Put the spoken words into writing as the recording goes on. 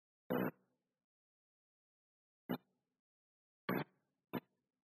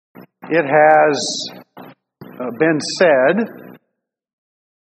It has been said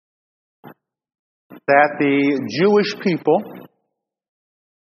that the Jewish people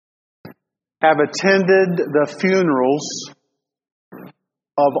have attended the funerals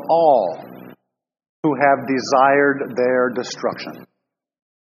of all who have desired their destruction.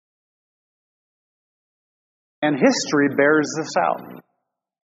 And history bears this out.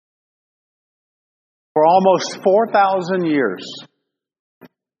 For almost 4,000 years,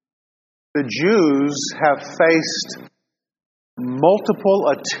 the Jews have faced multiple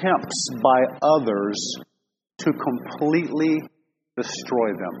attempts by others to completely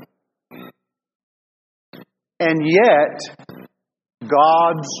destroy them. And yet,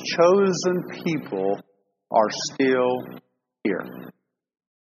 God's chosen people are still here.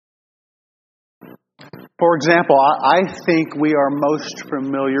 For example, I think we are most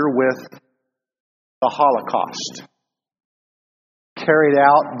familiar with the Holocaust, carried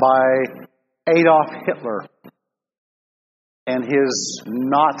out by Adolf Hitler and his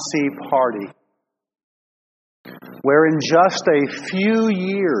Nazi party, where in just a few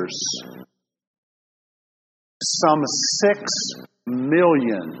years, some 6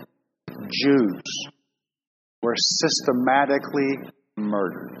 million Jews were systematically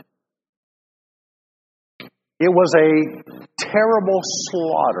murdered. It was a terrible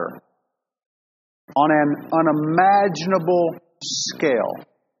slaughter on an unimaginable scale.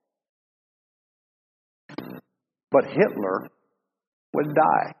 But Hitler would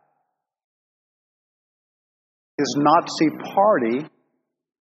die. His Nazi party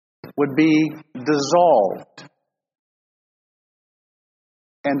would be dissolved.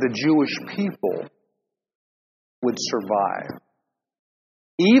 And the Jewish people would survive.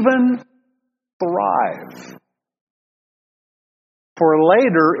 Even thrive. For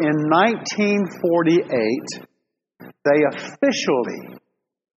later in 1948, they officially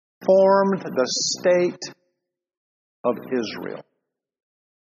formed the State of Israel.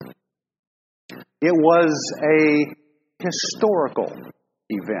 It was a historical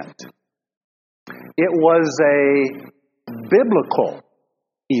event. It was a biblical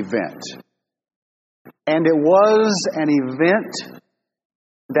event. And it was an event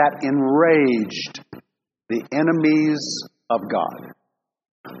that enraged the enemies of God.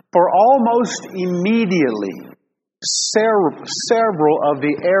 For almost immediately, several of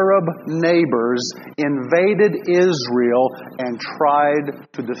the Arab neighbors invaded Israel and tried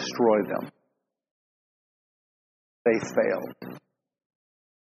to destroy them. They failed.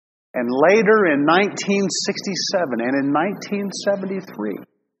 And later in 1967 and in 1973,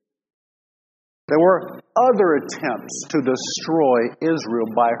 there were other attempts to destroy Israel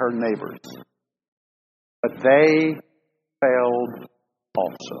by her neighbors. But they failed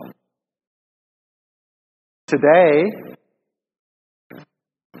also. Today,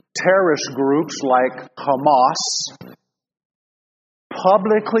 terrorist groups like Hamas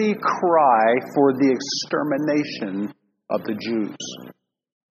publicly cry for the extermination of the Jews.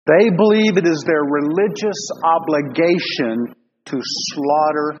 They believe it is their religious obligation to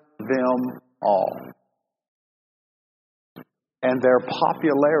slaughter them all. And their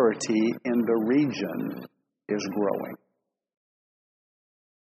popularity in the region is growing.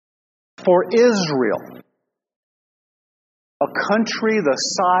 For Israel, a country the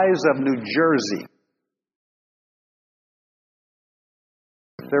size of New Jersey,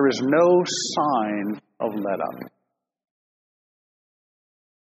 there is no sign of let up.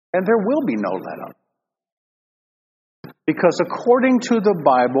 And there will be no let up. Because according to the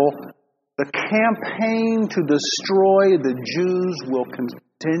Bible, the campaign to destroy the Jews will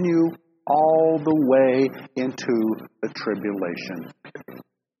continue all the way into the tribulation period.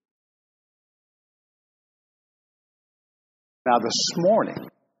 Now this morning,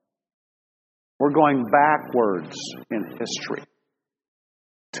 we're going backwards in history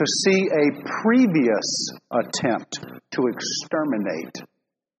to see a previous attempt to exterminate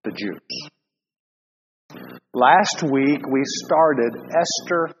the Jews. Last week, we started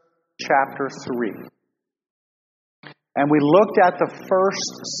Esther chapter 3. And we looked at the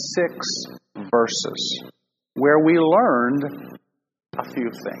first 6 verses, where we learned a few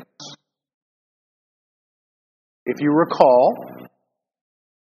things. If you recall,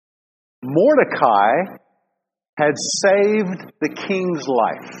 Mordecai had saved the king's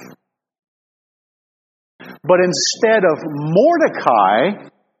life. But instead of Mordecai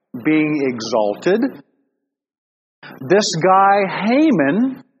being exalted, this guy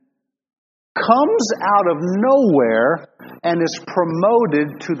Haman comes out of nowhere and is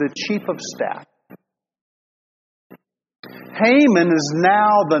promoted to the chief of staff. Haman is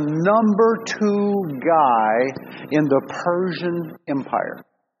now the number 2 guy in the Persian Empire.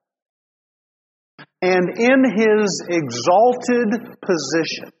 And in his exalted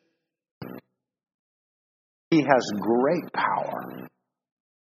position, he has great power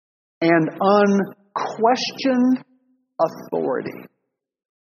and unquestioned authority.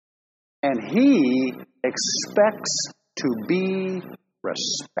 And he expects to be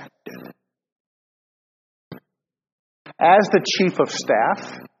respected. As the chief of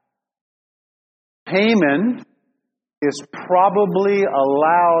staff, Haman is probably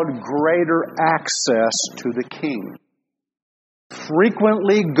allowed greater access to the king,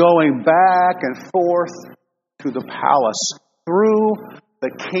 frequently going back and forth to the palace through the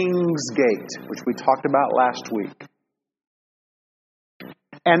king's gate, which we talked about last week.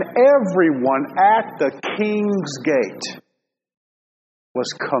 And everyone at the king's gate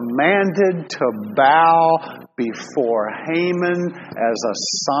was commanded to bow before Haman as a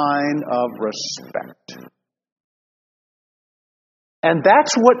sign of respect. And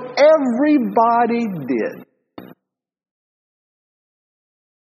that's what everybody did.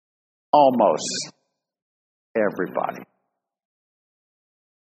 Almost everybody.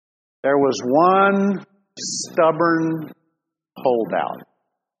 There was one stubborn holdout.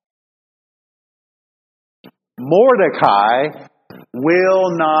 Mordecai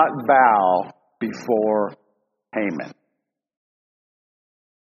will not bow before Haman.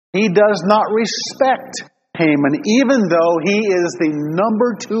 He does not respect Haman, even though he is the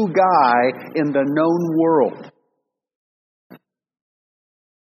number 2 guy in the known world.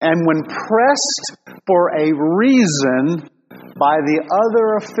 And when pressed for a reason by the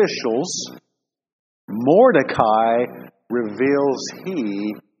other officials, Mordecai reveals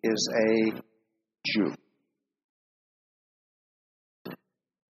he is a Jew.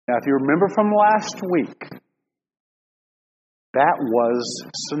 Now, if you remember from last week, that was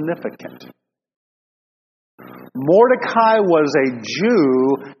significant. Mordecai was a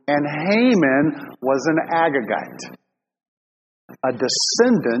Jew and Haman was an Agagite, a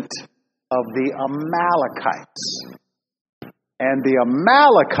descendant of the Amalekites. And the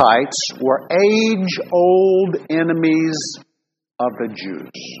Amalekites were age-old enemies of the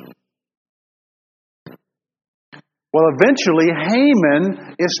Jews. Well, eventually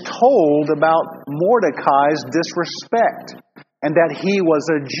Haman is told about Mordecai's disrespect and that he was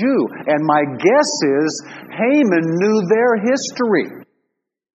a Jew. And my guess is Haman knew their history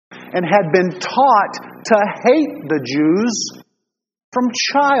and had been taught to hate the Jews from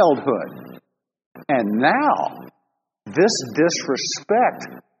childhood. And now, this disrespect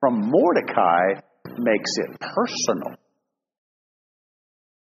from Mordecai makes it personal.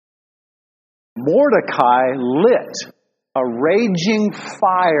 Mordecai lit a raging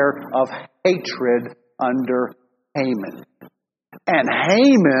fire of hatred under Haman. And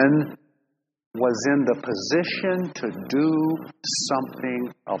Haman was in the position to do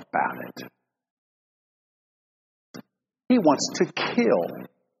something about it. He wants to kill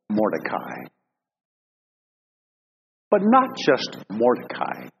Mordecai. But not just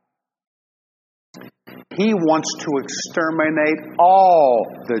Mordecai. He wants to exterminate all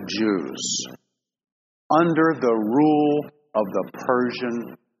the Jews under the rule of the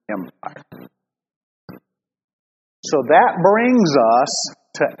Persian Empire. So that brings us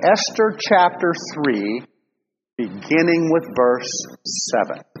to Esther chapter 3, beginning with verse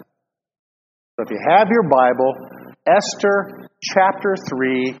 7. So if you have your Bible, Esther chapter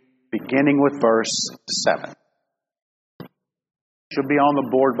 3, beginning with verse 7. Should be on the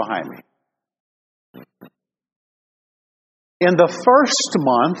board behind me. In the first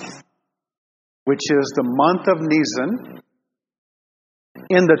month, which is the month of Nisan,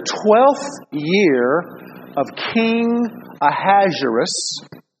 in the 12th year of King Ahasuerus,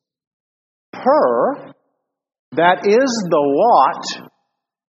 that is the lot,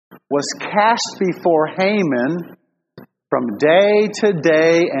 was cast before Haman from day to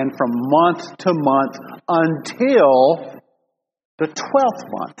day and from month to month until the 12th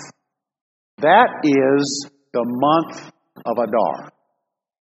month. That is the month of Adar.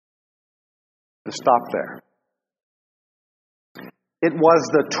 To stop there. It was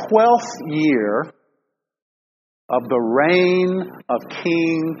the 12th year of the reign of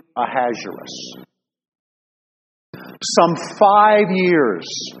King Ahasuerus. Some 5 years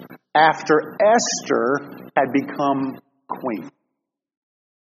after Esther had become queen.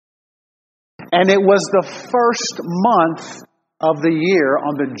 And it was the first month of the year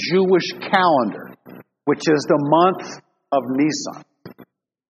on the Jewish calendar, which is the month of Nisan,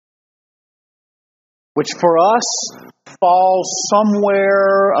 which for us falls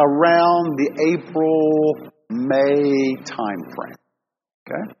somewhere around the April-May time frame.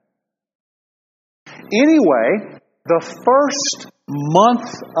 Okay? Anyway, the first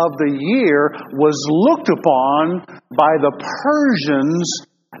month of the year was looked upon by the Persians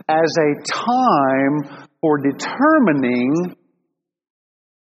as a time for determining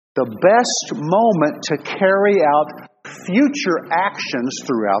the best moment to carry out future actions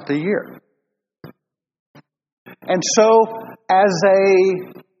throughout the year. And so, as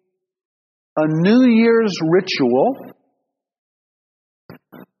a New Year's ritual,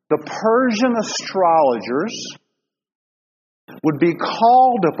 the Persian astrologers would be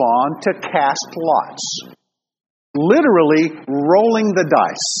called upon to cast lots, literally rolling the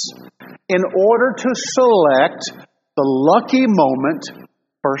dice, in order to select the lucky moment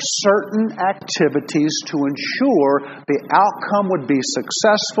for certain activities to ensure the outcome would be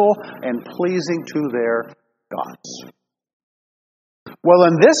successful and pleasing to their gods. Well,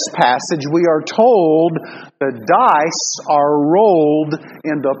 in this passage, we are told the dice are rolled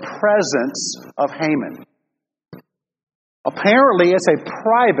in the presence of Haman. Apparently, it's a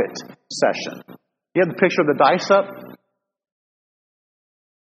private session. You have the picture of the dice up?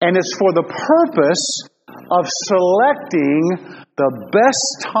 And it's for the purpose of selecting the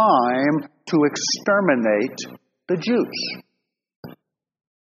best time to exterminate the Jews.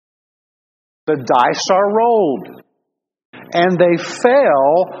 The dice are rolled, and they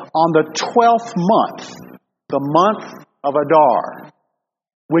fell on the 12th month, the month of Adar,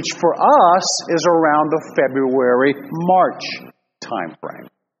 which for us is around the February-March time frame.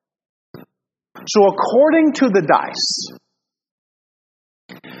 So according to the dice,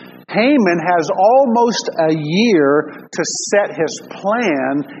 Haman has almost a year to set his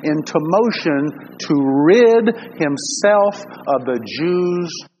plan into motion to rid himself of the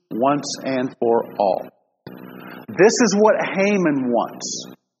Jews once and for all. This is what Haman wants.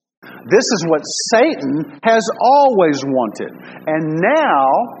 This is what Satan has always wanted. And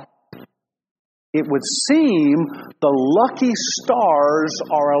now, it would seem the lucky stars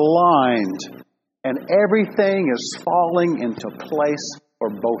are aligned and everything is falling into place for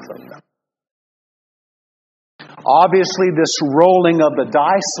both of them. Obviously, this rolling of the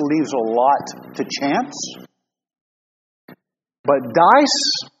dice leaves a lot to chance. But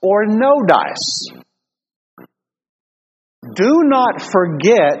dice or no dice, do not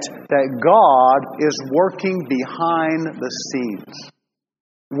forget that God is working behind the scenes,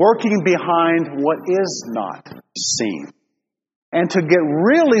 working behind what is not seen. And to get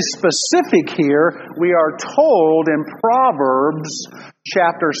really specific here, we are told in Proverbs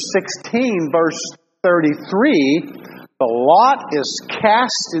chapter 16, verse 33, the lot is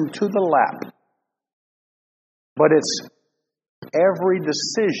cast into the lap, but its every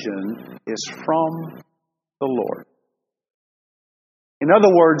decision is from the Lord. In other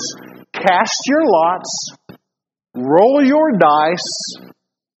words, cast your lots, roll your dice,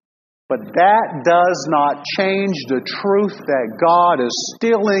 but that does not change the truth that God is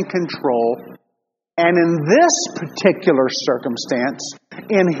still in control. And in this particular circumstance,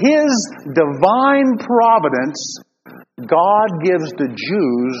 in His divine providence, God gives the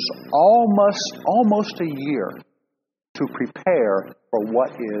Jews almost a year to prepare for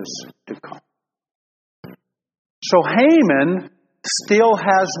what is to come. So Haman still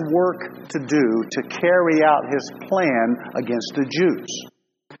has work to do to carry out his plan against the Jews.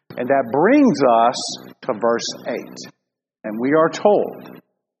 And that brings us to verse 8. And we are told,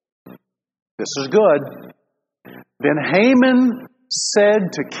 this is good. Then Haman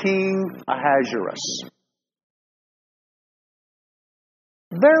said to King Ahasuerus,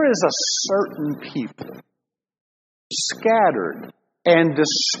 there is a certain people scattered and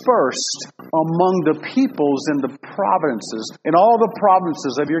dispersed among the peoples in the provinces, in all the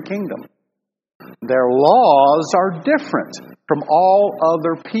provinces of your kingdom. Their laws are different from all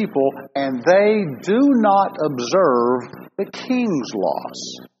other people, and they do not observe the king's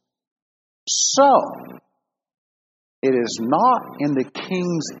laws. So, it is not in the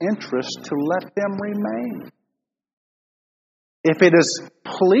king's interest to let them remain. If it is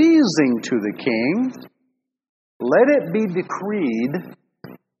pleasing to the king, let it be decreed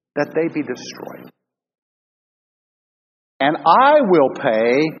that they be destroyed. And I will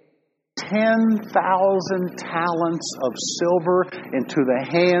pay 10,000 talents of silver into the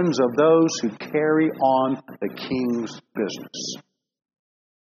hands of those who carry on the king's business,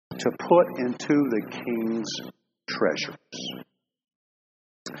 to put into the king's treasuries.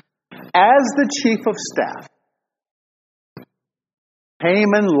 As the chief of staff,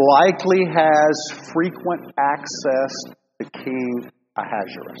 Haman likely has frequent access to King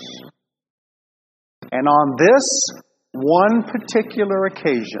Ahasuerus. And on this one particular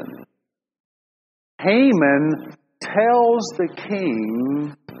occasion, Haman tells the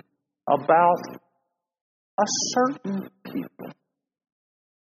king about a certain people.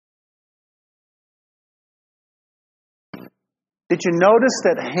 Did you notice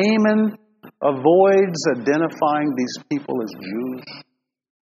that Haman avoids identifying these people as Jews?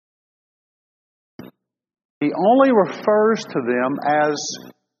 He only refers to them as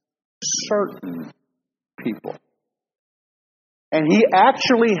certain people. And he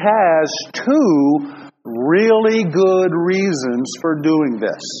actually has two really good reasons for doing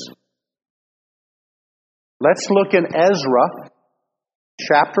this. Let's look in Ezra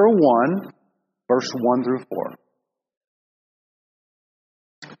chapter 1, verse 1 through 4.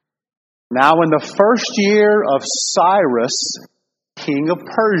 Now in the first year of Cyrus, king of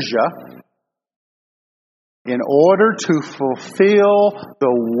Persia, in order to fulfill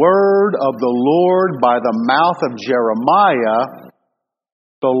the word of the Lord by the mouth of Jeremiah,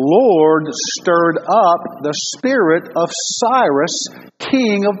 the Lord stirred up the spirit of Cyrus,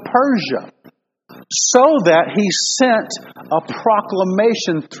 king of Persia, so that he sent a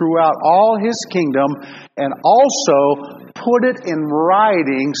proclamation throughout all his kingdom and also put it in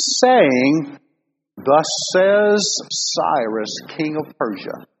writing, saying, "Thus says Cyrus, king of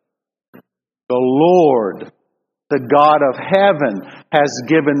Persia, the Lord, the God of heaven, has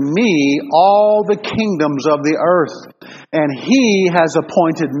given me all the kingdoms of the earth, and he has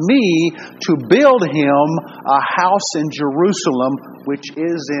appointed me to build him a house in Jerusalem, which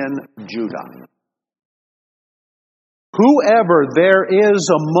is in Judah. Whoever there is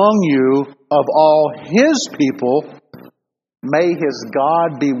among you of all his people, may his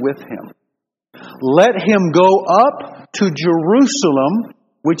God be with him. Let him go up to Jerusalem,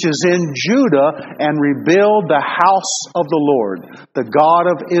 which is in Judah, and rebuild the house of the Lord, the God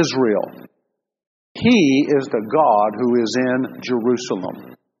of Israel. He is the God who is in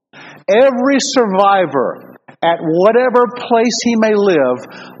Jerusalem. Every survivor, at whatever place he may live,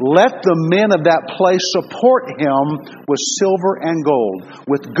 let the men of that place support him with silver and gold,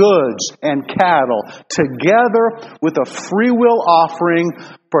 with goods and cattle, together with a freewill offering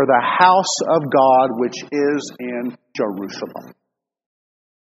for the house of God which is in Jerusalem."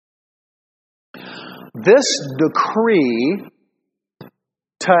 This decree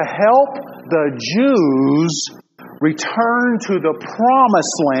to help the Jews return to the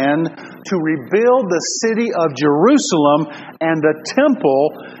promised land, to rebuild the city of Jerusalem and the temple,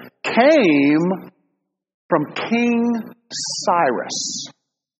 came from King Cyrus.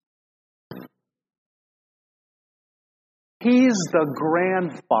 He's the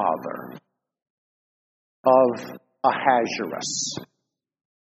grandfather of Ahasuerus.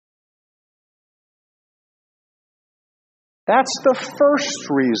 That's the first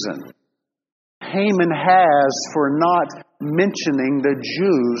reason Haman has for not mentioning the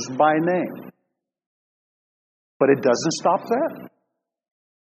Jews by name. But it doesn't stop there.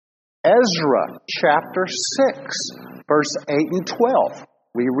 Ezra chapter 6, verse 8 and 12.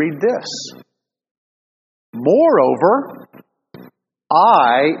 We read this. "Moreover,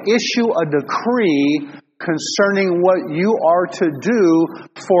 I issue a decree concerning what you are to do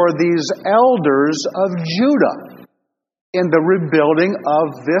for these elders of Judah in the rebuilding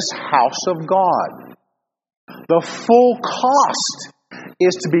of this house of God. The full cost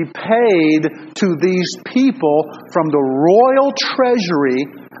is to be paid to these people from the royal treasury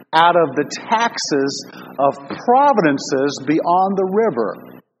out of the taxes of provinces beyond the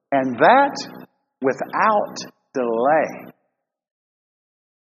river, and that without delay.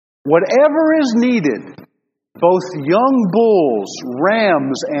 Whatever is needed, both young bulls,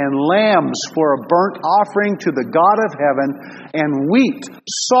 rams, and lambs for a burnt offering to the God of heaven, and wheat,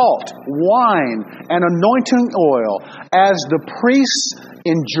 salt, wine, and anointing oil, as the priests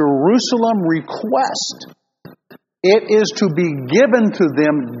in Jerusalem request. It is to be given to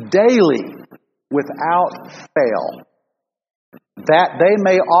them daily without fail, that they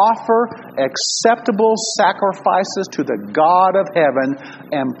may offer acceptable sacrifices to the God of heaven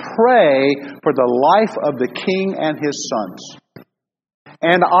and pray for the life of the king and his sons.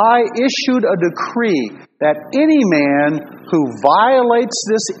 And I issued a decree that any man who violates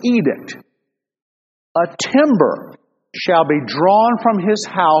this edict, a timber shall be drawn from his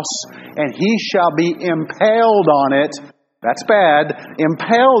house, and he shall be impaled on it." That's bad.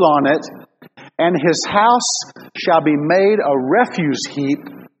 "Impaled on it, and his house shall be made a refuse heap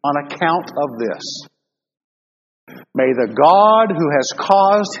on account of this. May the God who has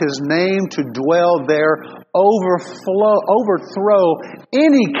caused his name to dwell there overthrow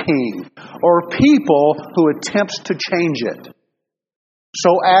any king or people who attempts to change it,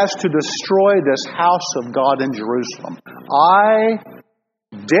 so as to destroy this house of God in Jerusalem. I,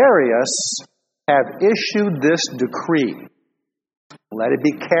 Darius, have issued this decree. Let it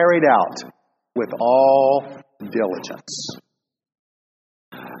be carried out with all diligence."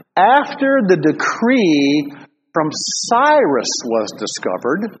 After the decree from Cyrus was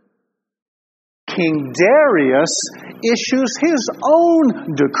discovered, King Darius issues his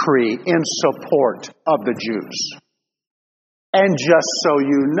own decree in support of the Jews. And just so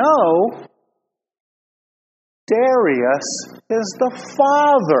you know, Darius is the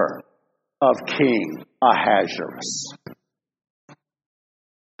father of King Ahasuerus.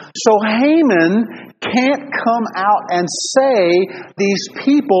 So Haman can't come out and say these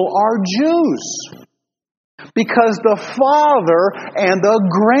people are Jews, because the father and the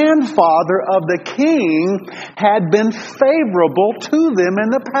grandfather of the king had been favorable to them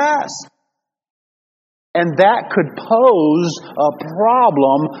in the past. And that could pose a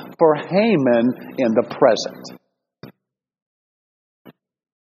problem for Haman in the present.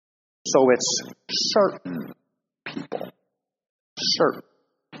 So it's certain people. Certain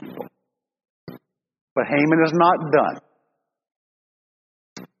people. But Haman is not done.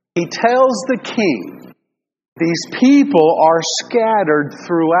 He tells the king, these people are scattered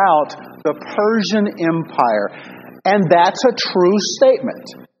throughout the Persian Empire. And that's a true statement.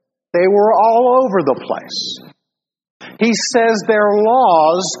 They were all over the place. He says their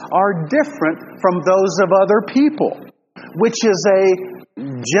laws are different from those of other people, which is a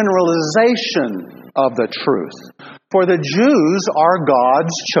generalization of the truth. For the Jews are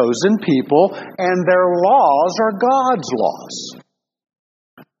God's chosen people, and their laws are God's laws.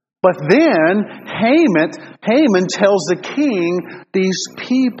 But then Haman tells the king these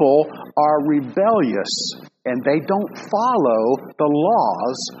people are rebellious and they don't follow the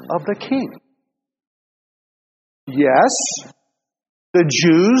laws of the king. Yes, the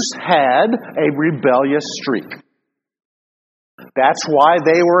Jews had a rebellious streak. That's why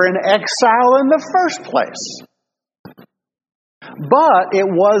they were in exile in the first place. But it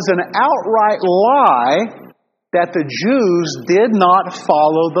was an outright lie that the Jews did not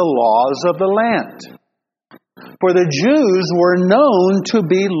follow the laws of the land. For the Jews were known to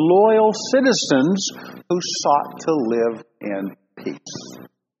be loyal citizens who sought to live in peace.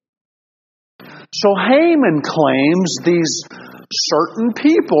 So Haman claims these certain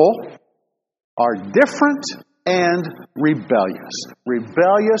people are different and rebellious.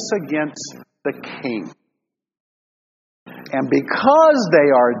 Rebellious against the king. And because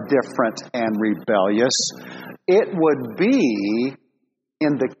they are different and rebellious, it would be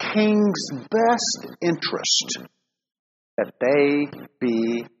in the king's best interest that they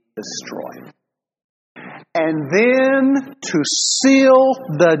be destroyed. And then, to seal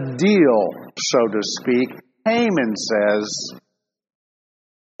the deal, so to speak, Haman says,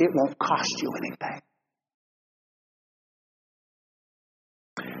 it won't cost you anything.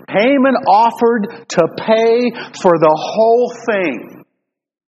 Haman offered to pay for the whole thing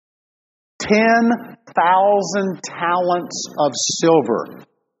 10,000 talents of silver,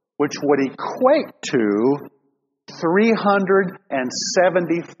 which would equate to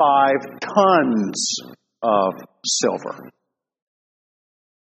 375 tons of silver,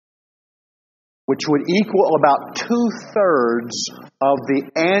 which would equal about 2/3 of the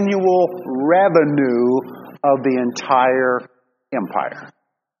annual revenue of the entire empire.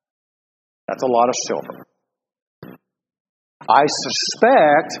 That's a lot of silver. I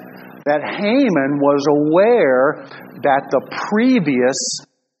suspect that Haman was aware that the previous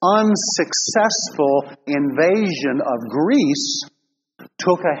unsuccessful invasion of Greece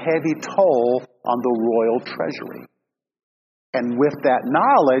took a heavy toll on the royal treasury. And with that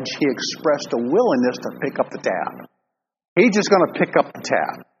knowledge, he expressed a willingness to pick up the tab. He's just going to pick up the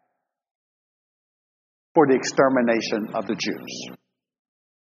tab for the extermination of the Jews.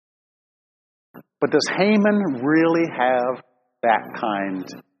 But does Haman really have that kind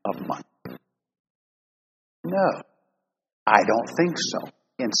of money? No, I don't think so.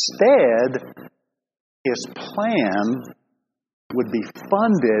 Instead, his plan would be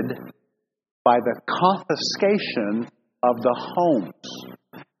funded by the confiscation of the homes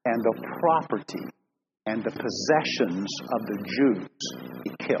and the property and the possessions of the Jews he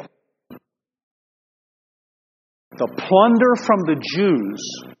killed. The plunder from the Jews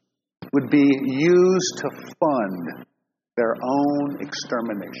would be used to fund their own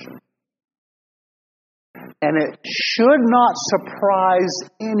extermination. And it should not surprise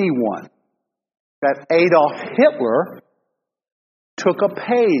anyone that Adolf Hitler took a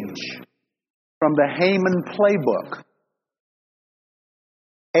page from the Haman playbook.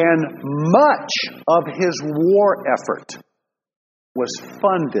 And much of his war effort was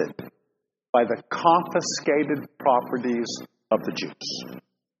funded by the confiscated properties of the Jews.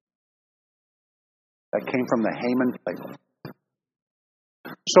 That came from the Haman playbook.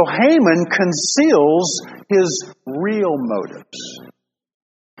 So Haman conceals his real motives.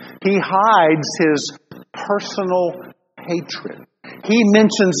 He hides his personal hatred. He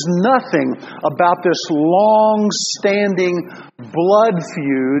mentions nothing about this long-standing blood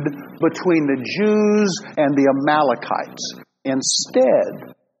feud between the Jews and the Amalekites.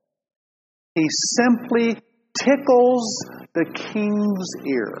 Instead, he simply tickles the king's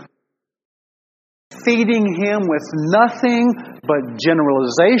ear, feeding him with nothing but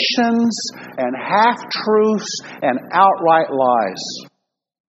generalizations and half-truths and outright lies.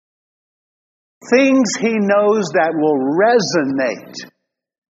 Things he knows that will resonate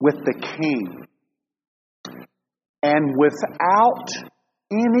with the king. And without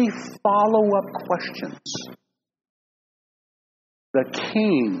any follow-up questions, the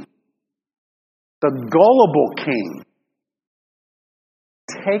king, the gullible king,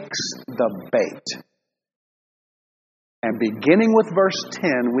 takes the bait. And beginning with verse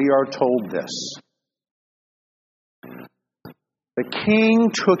 10, we are told this. The king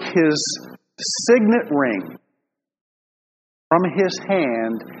took his signet ring from his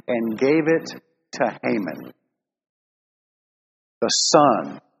hand and gave it to Haman, the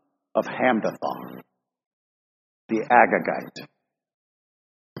son of Hamdatha, the Agagite,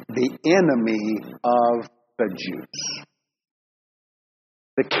 the enemy of the Jews.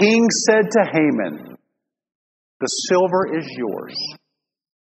 The king said to Haman, "The silver is yours,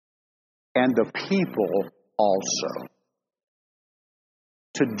 and the people also,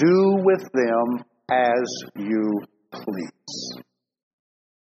 to do with them as you please."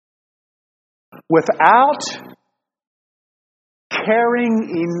 Without caring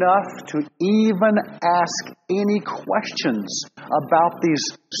enough to even ask any questions about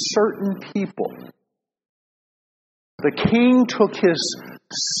these certain people, the king took his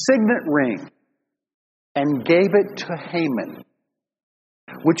signet ring and gave it to Haman,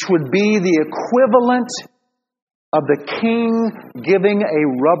 which would be the equivalent of the king giving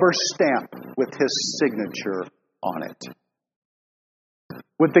a rubber stamp with his signature on it.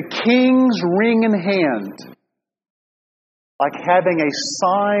 With the king's ring in hand, like having a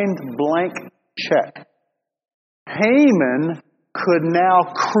signed blank check, Haman could now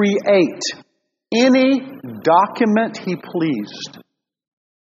create any document he pleased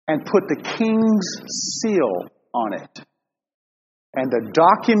and put the king's seal on it. And the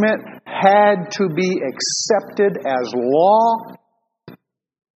document had to be accepted as law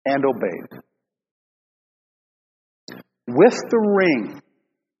and obeyed. With the ring,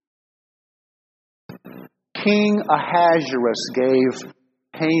 King Ahasuerus gave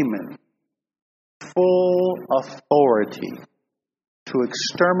Haman full authority to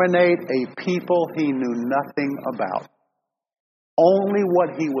exterminate a people he knew nothing about. Only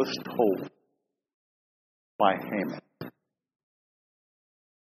what he was told by Haman.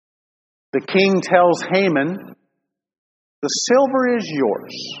 The king tells Haman, "The silver is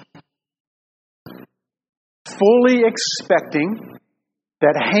yours," fully expecting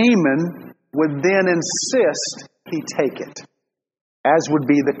that Haman would then insist he take it, as would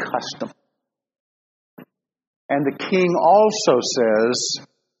be the custom. And the king also says,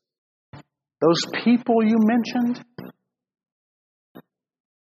 "Those people you mentioned,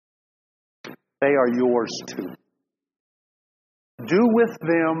 they are yours too. Do with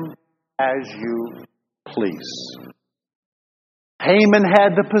them as you please." Haman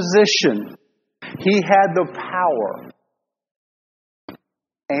had the position, he had the power,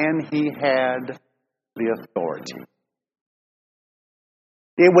 and he had the authority.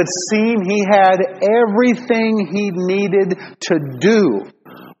 It would seem he had everything he needed to do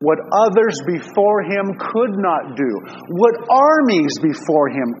what others before him could not do, what armies before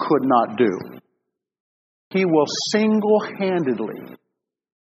him could not do. He will single-handedly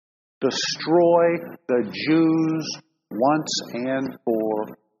destroy the Jews once and for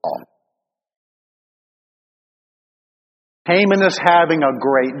all. Haman is having a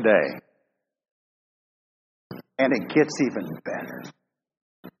great day. And it gets even better.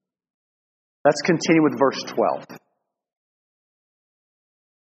 Let's continue with verse 12.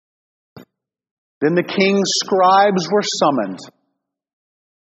 Then the king's scribes were summoned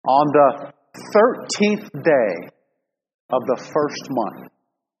on the 13th day of the first month.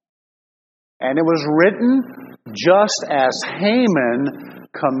 And it was written just as Haman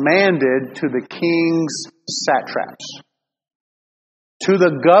commanded to the king's satraps, to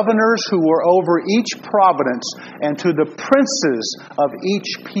the governors who were over each province, and to the princes of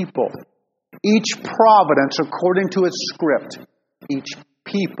each people. Each province according to its script, each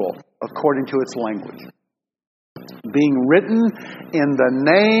people according to its language. Being written in the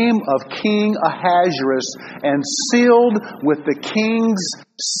name of King Ahasuerus and sealed with the king's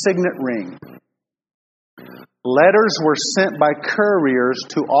signet ring. Letters were sent by couriers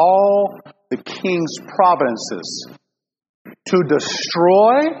to all the king's providences to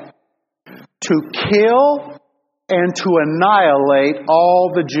destroy, to kill, and to annihilate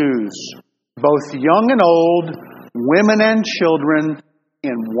all the Jews, both young and old, women and children,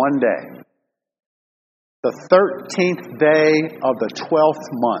 in one day. The 13th day of the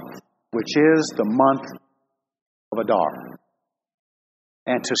 12th month, which is the month of Adar,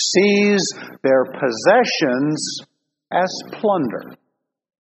 and to seize their possessions as plunder.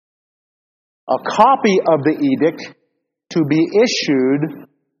 A copy of the edict to be issued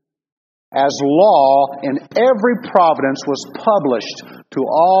as law in every province was published to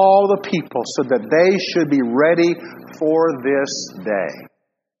all the people so that they should be ready for this day.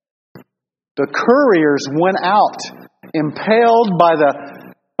 The couriers went out, impelled by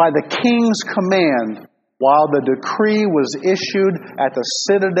the king's command, while the decree was issued at the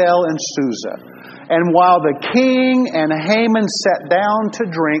citadel in Susa. And while the king and Haman sat down to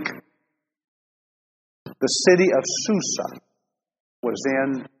drink, the city of Susa was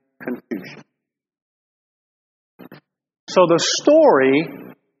in confusion. So the story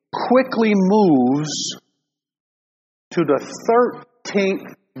quickly moves to the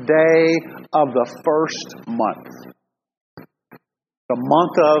 13th day of the first month, the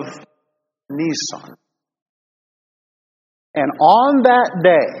month of Nisan. And on that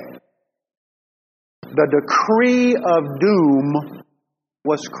day, the decree of doom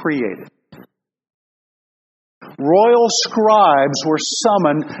was created. Royal scribes were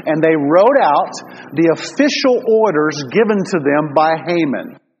summoned, and they wrote out the official orders given to them by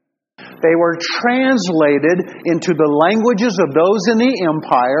Haman. They were translated into the languages of those in the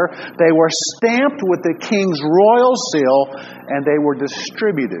empire. They were stamped with the king's royal seal, and they were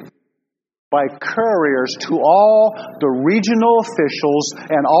distributed by couriers to all the regional officials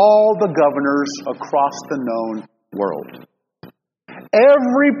and all the governors across the known world.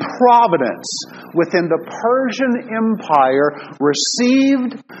 Every province within the Persian Empire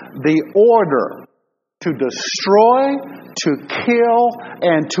received the order to destroy, to kill,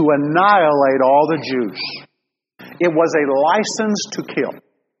 and to annihilate all the Jews. It was a license to kill.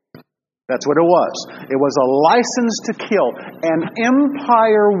 That's what it was. It was a license to kill, an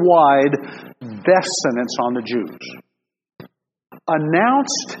empire-wide death sentence on the Jews,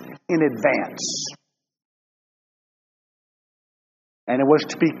 announced in advance. And it was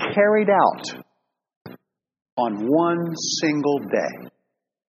to be carried out on one single day,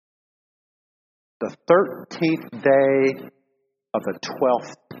 the 13th day of the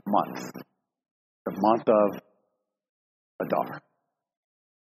 12th month, the month of Adar.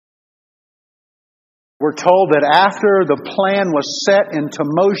 We're told that after the plan was set into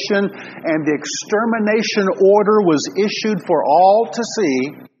motion and the extermination order was issued for all to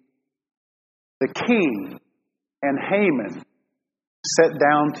see, the king and Haman sat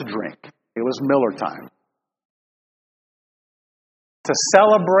down to drink. It was Miller time. To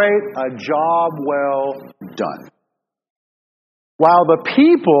celebrate a job well done. While the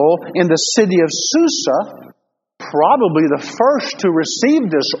people in the city of Susa, probably the first to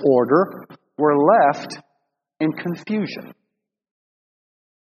receive this order, were left in confusion.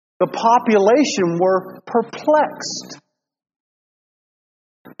 The population were perplexed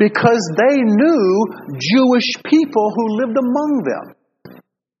because they knew Jewish people who lived among them.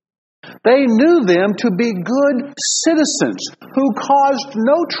 They knew them to be good citizens who caused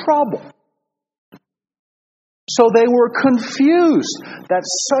no trouble. So they were confused that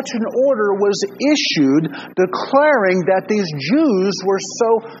such an order was issued declaring that these Jews were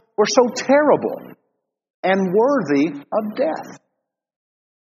so terrible and worthy of death.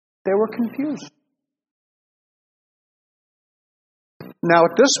 They were confused. Now,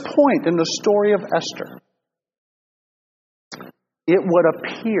 at this point in the story of Esther, it would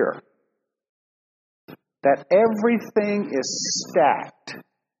appear that everything is stacked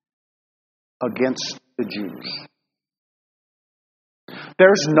against the Jews.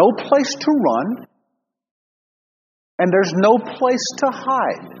 There's no place to run, and there's no place to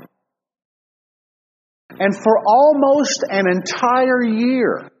hide. And for almost an entire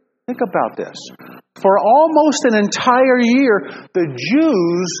year, think about this. For almost an entire year, the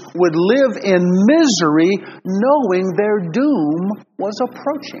Jews would live in misery knowing their doom was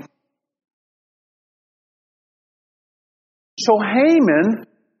approaching. So Haman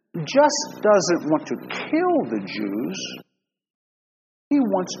just doesn't want to kill the Jews. He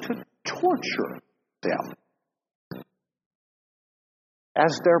wants to torture them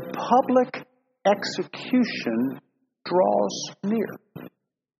as their public execution draws near.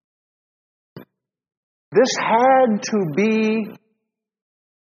 This had to be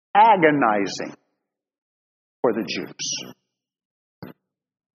agonizing for the Jews.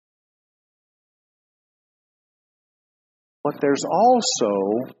 But there's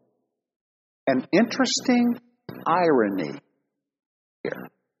also an interesting irony here.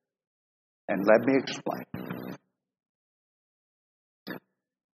 And let me explain.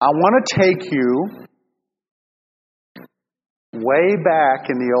 I want to take you way back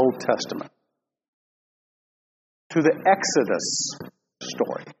in the Old Testament to the Exodus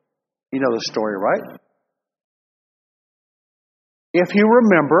story. You know the story, right? If you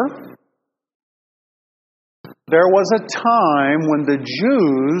remember, there was a time when the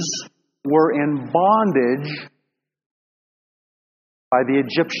Jews were in bondage by the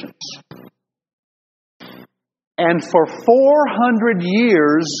Egyptians. And for 400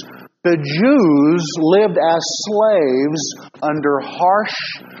 years, the Jews lived as slaves under harsh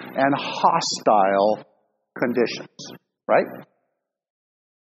and hostile conditions, right?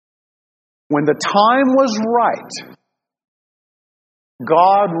 When the time was right,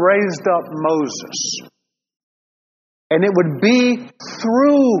 God raised up Moses. And it would be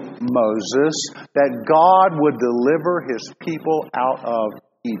through Moses that God would deliver his people out of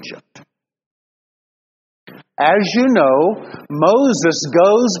Egypt. As you know, Moses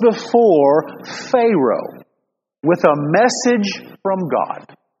goes before Pharaoh with a message from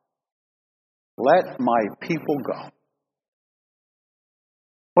God. Let my people go.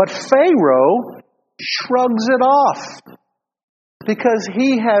 But Pharaoh shrugs it off because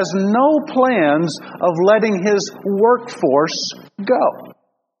he has no plans of letting his workforce go.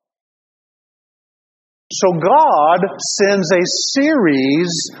 So God sends a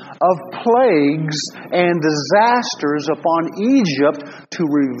series of plagues and disasters upon Egypt to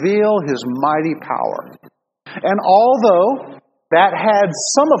reveal his mighty power. And although that had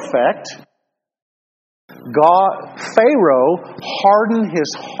some effect, Pharaoh hardened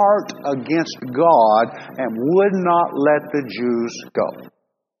his heart against God and would not let the Jews go.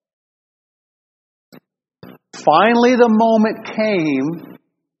 Finally, the moment came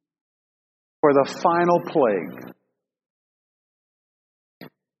for the final plague.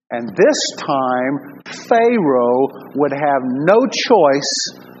 And this time, Pharaoh would have no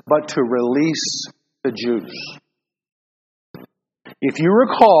choice but to release the Jews. If you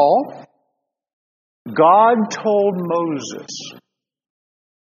recall, God told Moses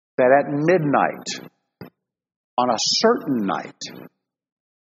that at midnight, on a certain night,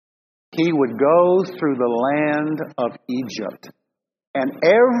 he would go through the land of Egypt, and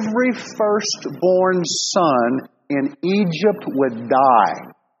every firstborn son in Egypt would die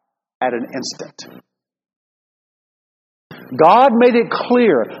at an instant. God made it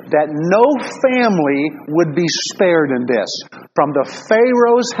clear that no family would be spared in this, from the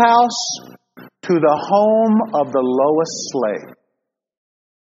Pharaoh's house to the home of the lowest slave.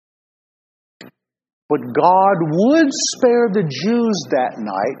 But God would spare the Jews that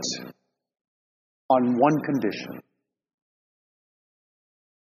night on one condition.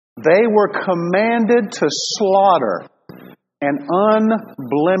 They were commanded to slaughter an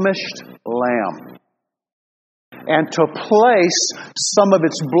unblemished lamb and to place some of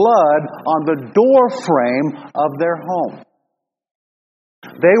its blood on the doorframe of their home.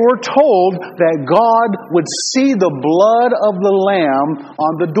 They were told that God would see the blood of the lamb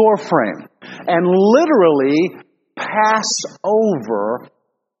on the doorframe and literally pass over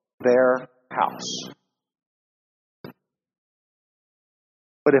their house.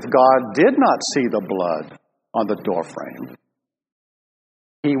 But if God did not see the blood on the doorframe,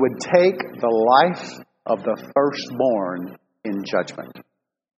 he would take the life of the firstborn in judgment.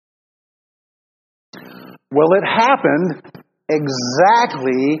 Well, it happened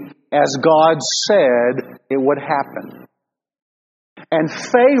exactly as God said it would happen. And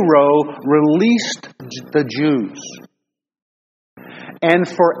Pharaoh released the Jews. And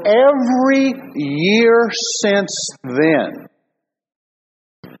for every year since then,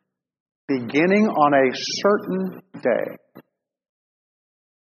 beginning on a certain day,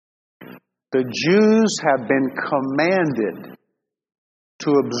 the Jews have been commanded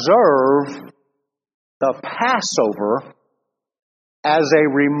to observe the Passover as a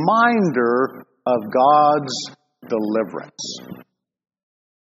reminder of God's deliverance.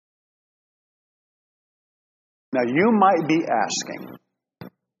 Now you might be asking,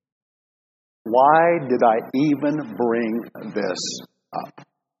 why did I even bring this up?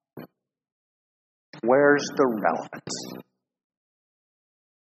 Where's the relevance?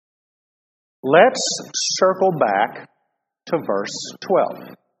 Let's circle back to verse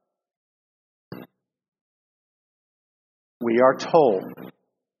 12. We are told,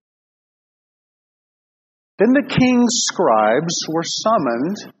 then the king's scribes were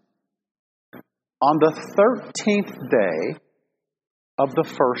summoned on the 13th day of the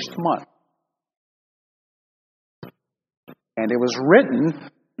first month. And it was written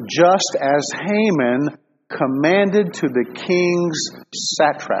just as Haman commanded to the king's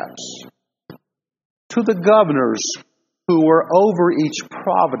satraps, to the governors who were over each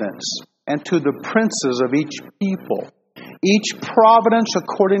province, and to the princes of each people, each province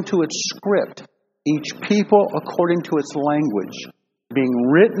according to its script, each people according to its language, being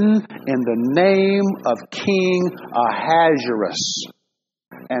written in the name of King Ahasuerus,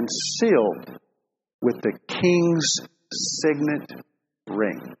 and sealed with the king's signet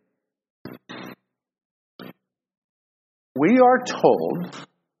ring. We are told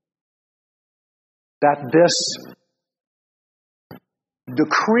that this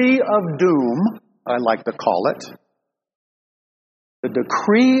decree of doom, I like to call it, the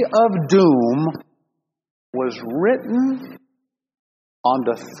decree of doom was written on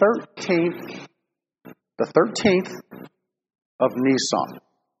the 13th of Nisan,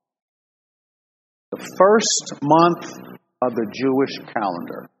 the first month of the Jewish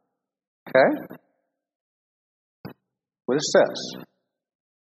calendar. Okay? What it says.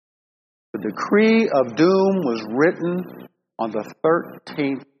 The decree of doom was written on the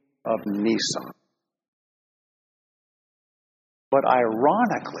 13th of Nisan. But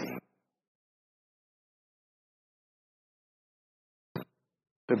ironically,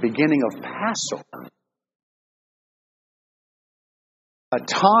 the beginning of Passover, a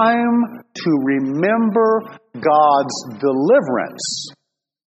time to remember God's deliverance,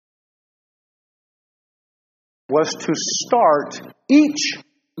 was to start each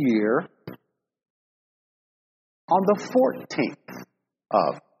year on the 14th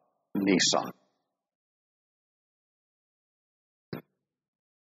of Nisan.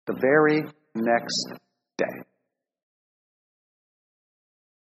 The very next day.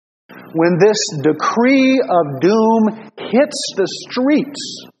 When this decree of doom hits the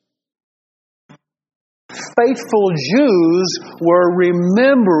streets, faithful Jews were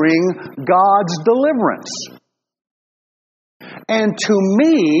remembering God's deliverance. And to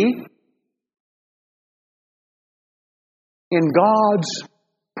me, in God's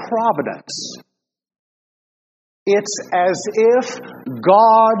providence, it's as if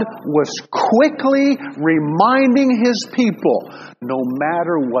God was quickly reminding His people, no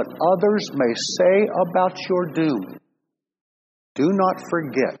matter what others may say about your doom, do not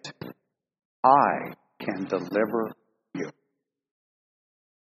forget, I can deliver you.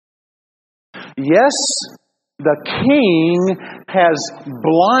 Yes, the king has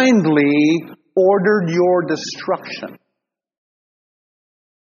blindly ordered your destruction,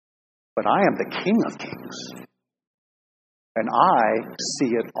 but I am the King of Kings. And I see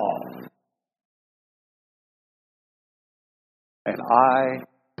it all. And I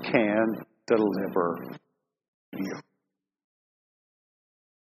can deliver you.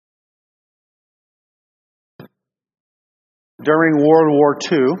 During World War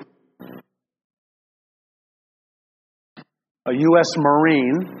II, a U.S.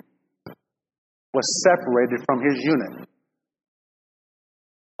 Marine was separated from his unit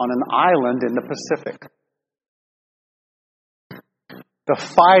on an island in the Pacific. The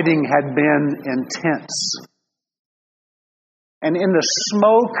fighting had been intense. And in the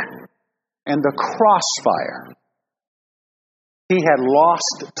smoke and the crossfire, he had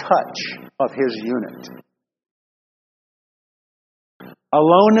lost touch of his unit.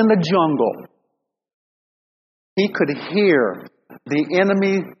 Alone in the jungle, he could hear the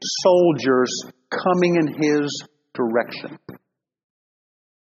enemy soldiers coming in his direction.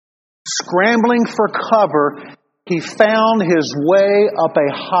 Scrambling for cover, he found his way up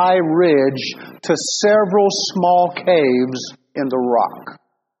a high ridge to several small caves in the rock.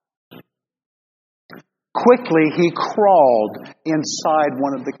 Quickly, he crawled inside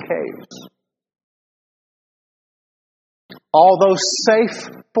one of the caves. Although safe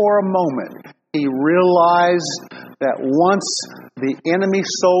for a moment, he realized that once the enemy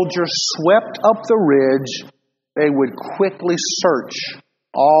soldiers swept up the ridge, they would quickly search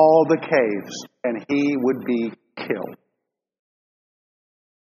all the caves and he would be killed.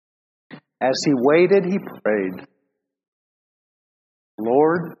 As he waited, he prayed,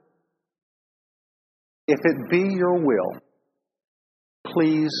 Lord, if it be your will,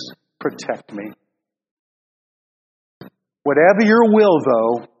 please protect me. Whatever your will,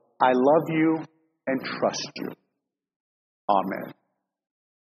 though, I love you and trust you. Amen.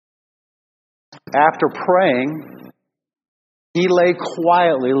 After praying, he lay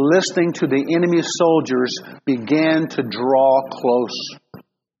quietly listening to the enemy soldiers begin to draw close.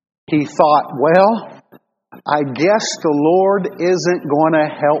 He thought, well, I guess the Lord isn't going to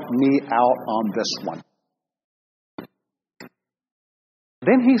help me out on this one.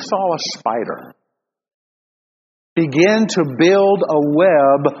 Then he saw a spider began to build a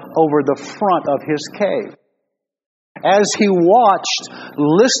web over the front of his cave. As he watched,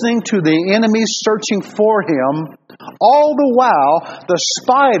 listening to the enemy searching for him, all the while the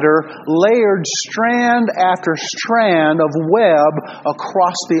spider layered strand after strand of web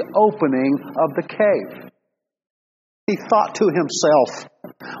across the opening of the cave. He thought to himself,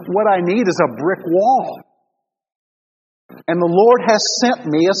 what I need is a brick wall. And the Lord has sent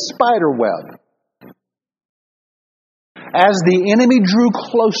me a spider web. As the enemy drew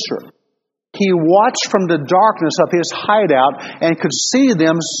closer, he watched from the darkness of his hideout and could see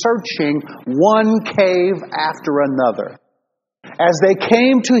them searching one cave after another. As they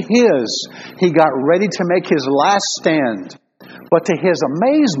came to his, he got ready to make his last stand. But to his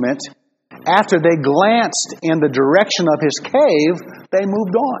amazement, after they glanced in the direction of his cave, they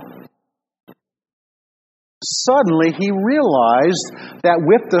moved on. Suddenly he realized that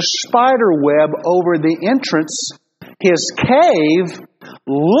with the spider web over the entrance, his cave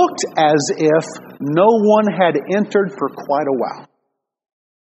looked as if no one had entered for quite a while.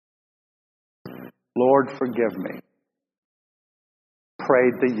 Lord, forgive me,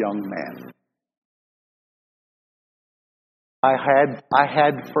 prayed the young man. I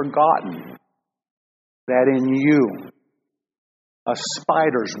had forgotten that in you a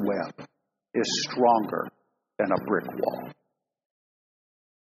spider's web is stronger than a brick wall.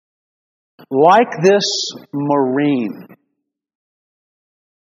 Like this Marine,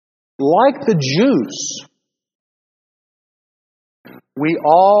 like the Jews, we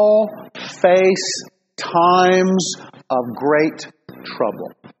all face times of great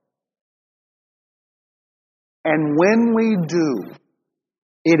trouble. And when we do,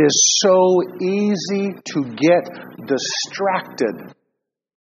 it is so easy to get distracted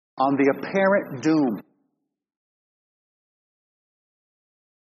on the apparent doom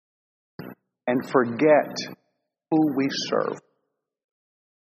and forget who we serve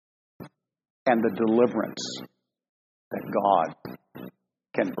and the deliverance that God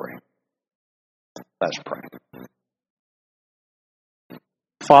can bring. Let's pray.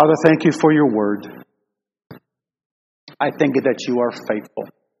 Father, thank you for your word. I thank you that you are faithful.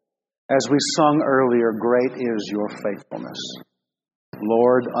 As we sung earlier, great is your faithfulness,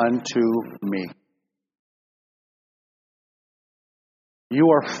 Lord, unto me. You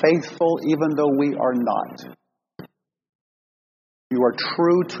are faithful even though we are not. You are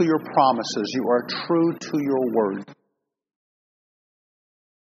true to your promises. You are true to your word.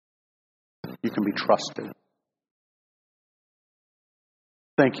 You can be trusted.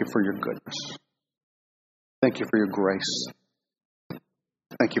 Thank you for your goodness. Thank you for your grace.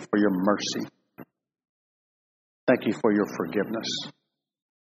 Thank you for your mercy. Thank you for your forgiveness.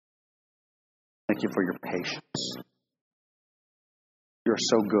 Thank you for your patience. You're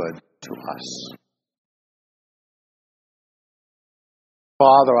so good to us.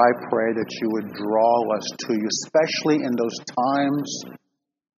 Father, I pray that you would draw us to you, especially in those times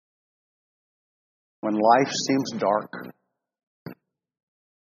when life seems dark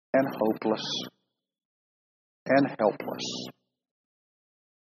and hopeless and helpless.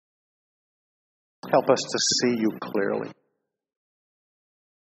 Help us to see you clearly.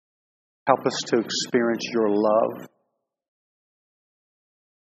 Help us to experience your love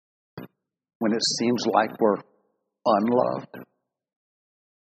when it seems like we're unloved.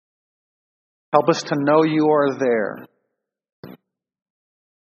 Help us to know you are there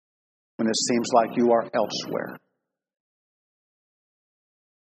when it seems like you are elsewhere.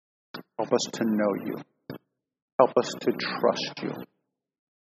 Help us to know you. Help us to trust you.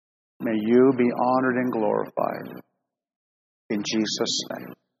 May you be honored and glorified. In Jesus'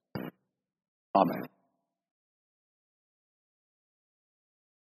 name. Amen.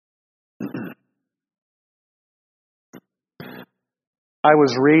 I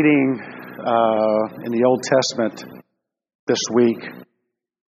was reading in the Old Testament this week,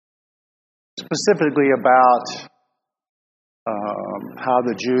 specifically about how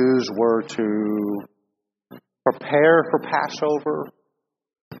the Jews were to prepare for Passover,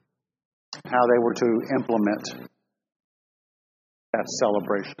 how they were to implement that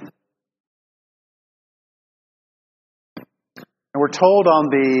celebration. And we're told on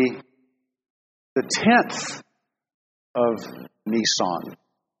the 10th of Nisan,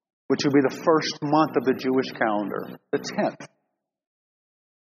 which would be the first month of the Jewish calendar, the 10th,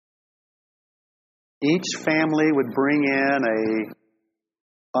 each family would bring in a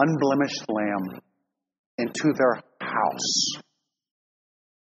unblemished lamb into their house.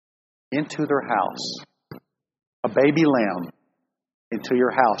 Into their house. A baby lamb into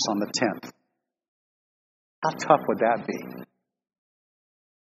your house on the 10th. How tough would that be?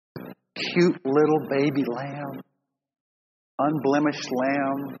 Cute little baby lamb. unblemished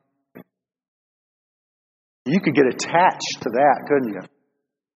lamb. You could get attached to that, couldn't you?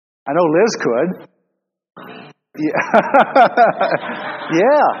 I know Liz could. Yeah.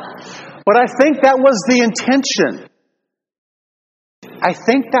 Yeah. But I think that was the intention. I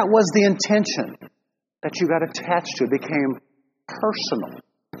think that was the intention, that you got attached to. It became personal.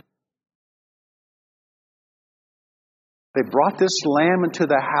 They brought this lamb into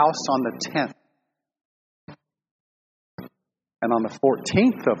the house on the 10th. And on the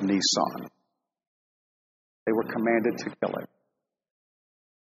 14th of Nisan, they were commanded to kill it.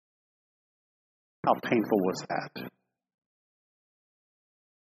 How painful was that?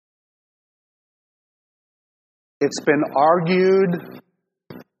 It's been argued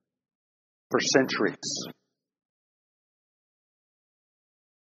for centuries.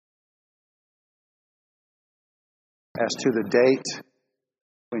 As to the date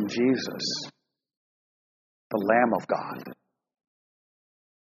when Jesus, the Lamb of God,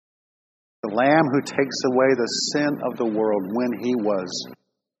 the Lamb who takes away the sin of the world, when he was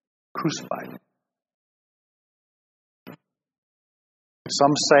crucified.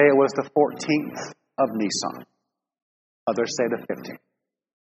 Some say it was the 14th of Nisan. Others say the 15th.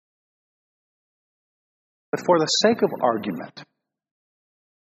 But for the sake of argument,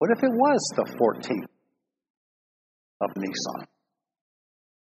 what if it was the 14th of Nisan?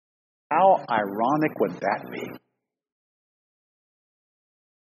 How ironic would that be?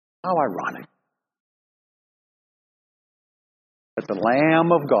 How ironic that the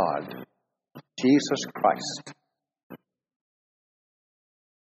Lamb of God, Jesus Christ,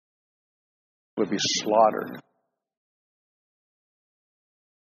 would be slaughtered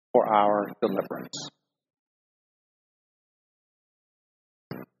for our deliverance.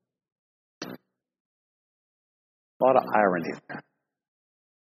 A lot of irony there.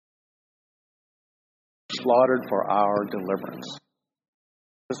 Slaughtered for our deliverance.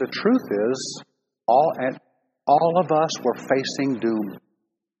 Because the truth is, all of us were facing doom.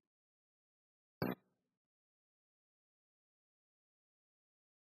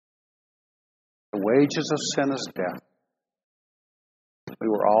 The wages of sin is death. We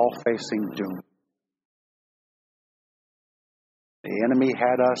were all facing doom. The enemy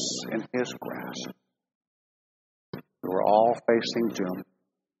had us in his grasp. We were all facing doom.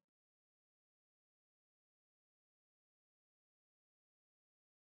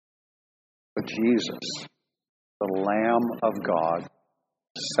 But Jesus, the Lamb of God,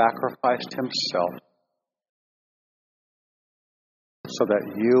 sacrificed himself so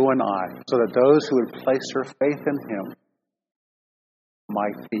that you and I, so that those who would place their faith in him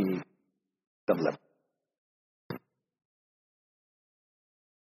might be delivered.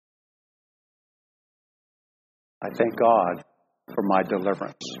 I thank God for my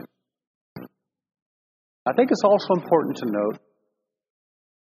deliverance. I think it's also important to note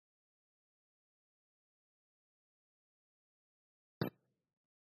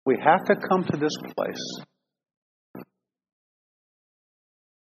we have to come to this place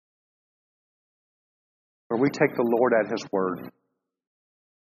where we take the Lord at his word.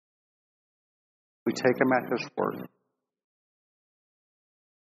 We take him at his word.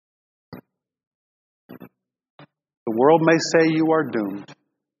 The world may say you are doomed.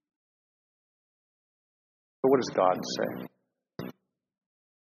 But what does God say?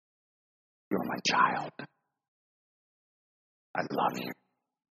 You're my child. I love you.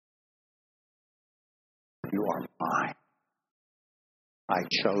 You are mine. I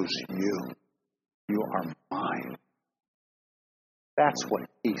chose you. You are mine. That's what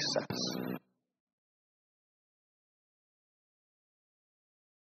he says.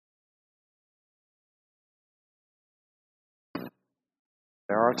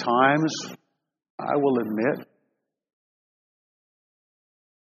 There are times, I will admit,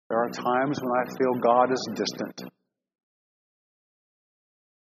 there are times when I feel God is distant.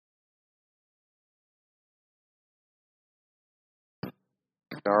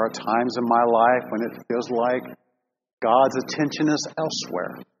 There are times in my life when it feels like God's attention is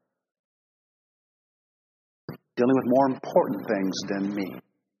elsewhere, dealing with more important things than me.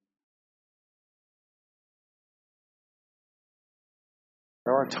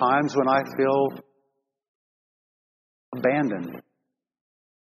 There are times when I feel abandoned.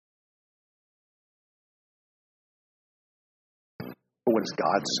 But what does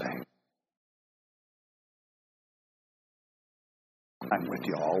God say? I'm with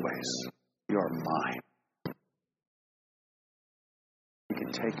you always. You are mine. You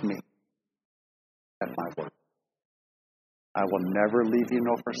can take me at my word. I will never leave you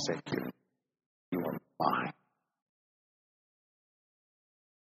nor forsake you. You are mine.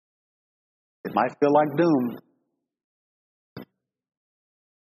 It might feel like doom.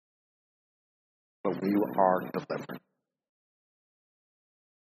 but we are delivered.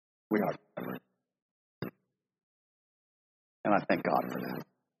 We are delivered. And I thank God for that.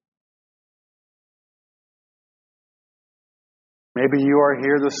 Maybe you are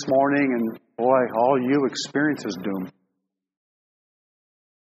here this morning and, boy, all you experience is doom.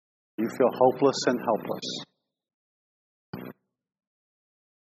 You feel hopeless and helpless.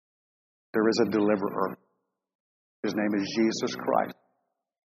 There is a deliverer. His name is Jesus Christ.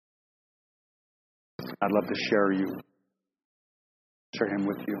 I'd love to share him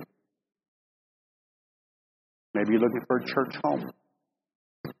with you. Maybe you're looking for a church home.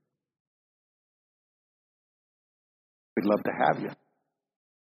 We'd love to have you.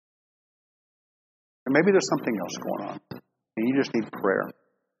 And maybe there's something else going on, and you just need prayer.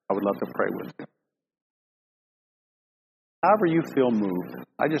 I would love to pray with you. However you feel moved,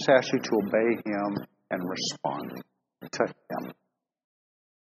 I just ask you to obey Him and respond to Him.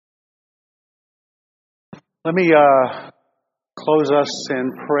 Let me close us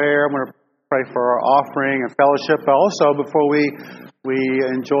in prayer. I'm going to pray for our offering and fellowship. But also, before we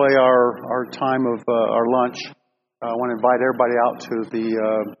enjoy our time of our lunch, I want to invite everybody out to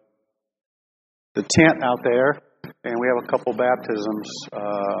the tent out there, and we have a couple baptisms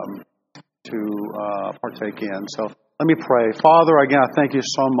to partake in. So let me pray. Father, again, I thank you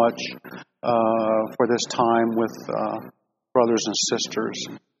so much for this time with brothers and sisters.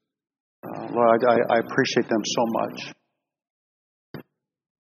 Lord, I appreciate them so much.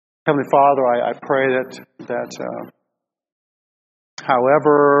 Heavenly Father, I pray that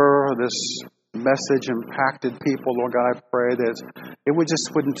however this message impacted people, Lord God, I pray that it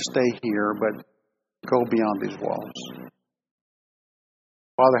wouldn't stay here, but go beyond these walls.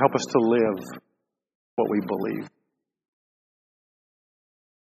 Father, help us to live what we believe.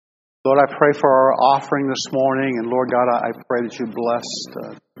 Lord, I pray for our offering this morning, and Lord God, I pray that you bless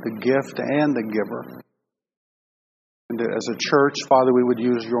the gift and the giver. And as a church, Father, we would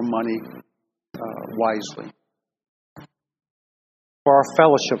use your money wisely. For our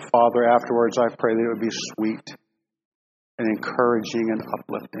fellowship, Father, afterwards, I pray that it would be sweet and encouraging and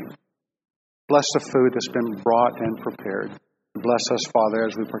uplifting. Bless the food that's been brought and prepared. Bless us, Father,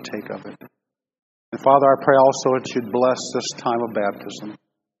 as we partake of it. And Father, I pray also that you'd bless this time of baptism.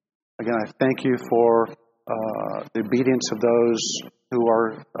 Again, I thank you for the obedience of those who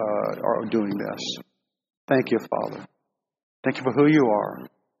are doing this. Thank you, Father. Thank you for who you are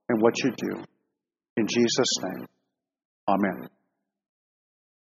and what you do. In Jesus' name, amen.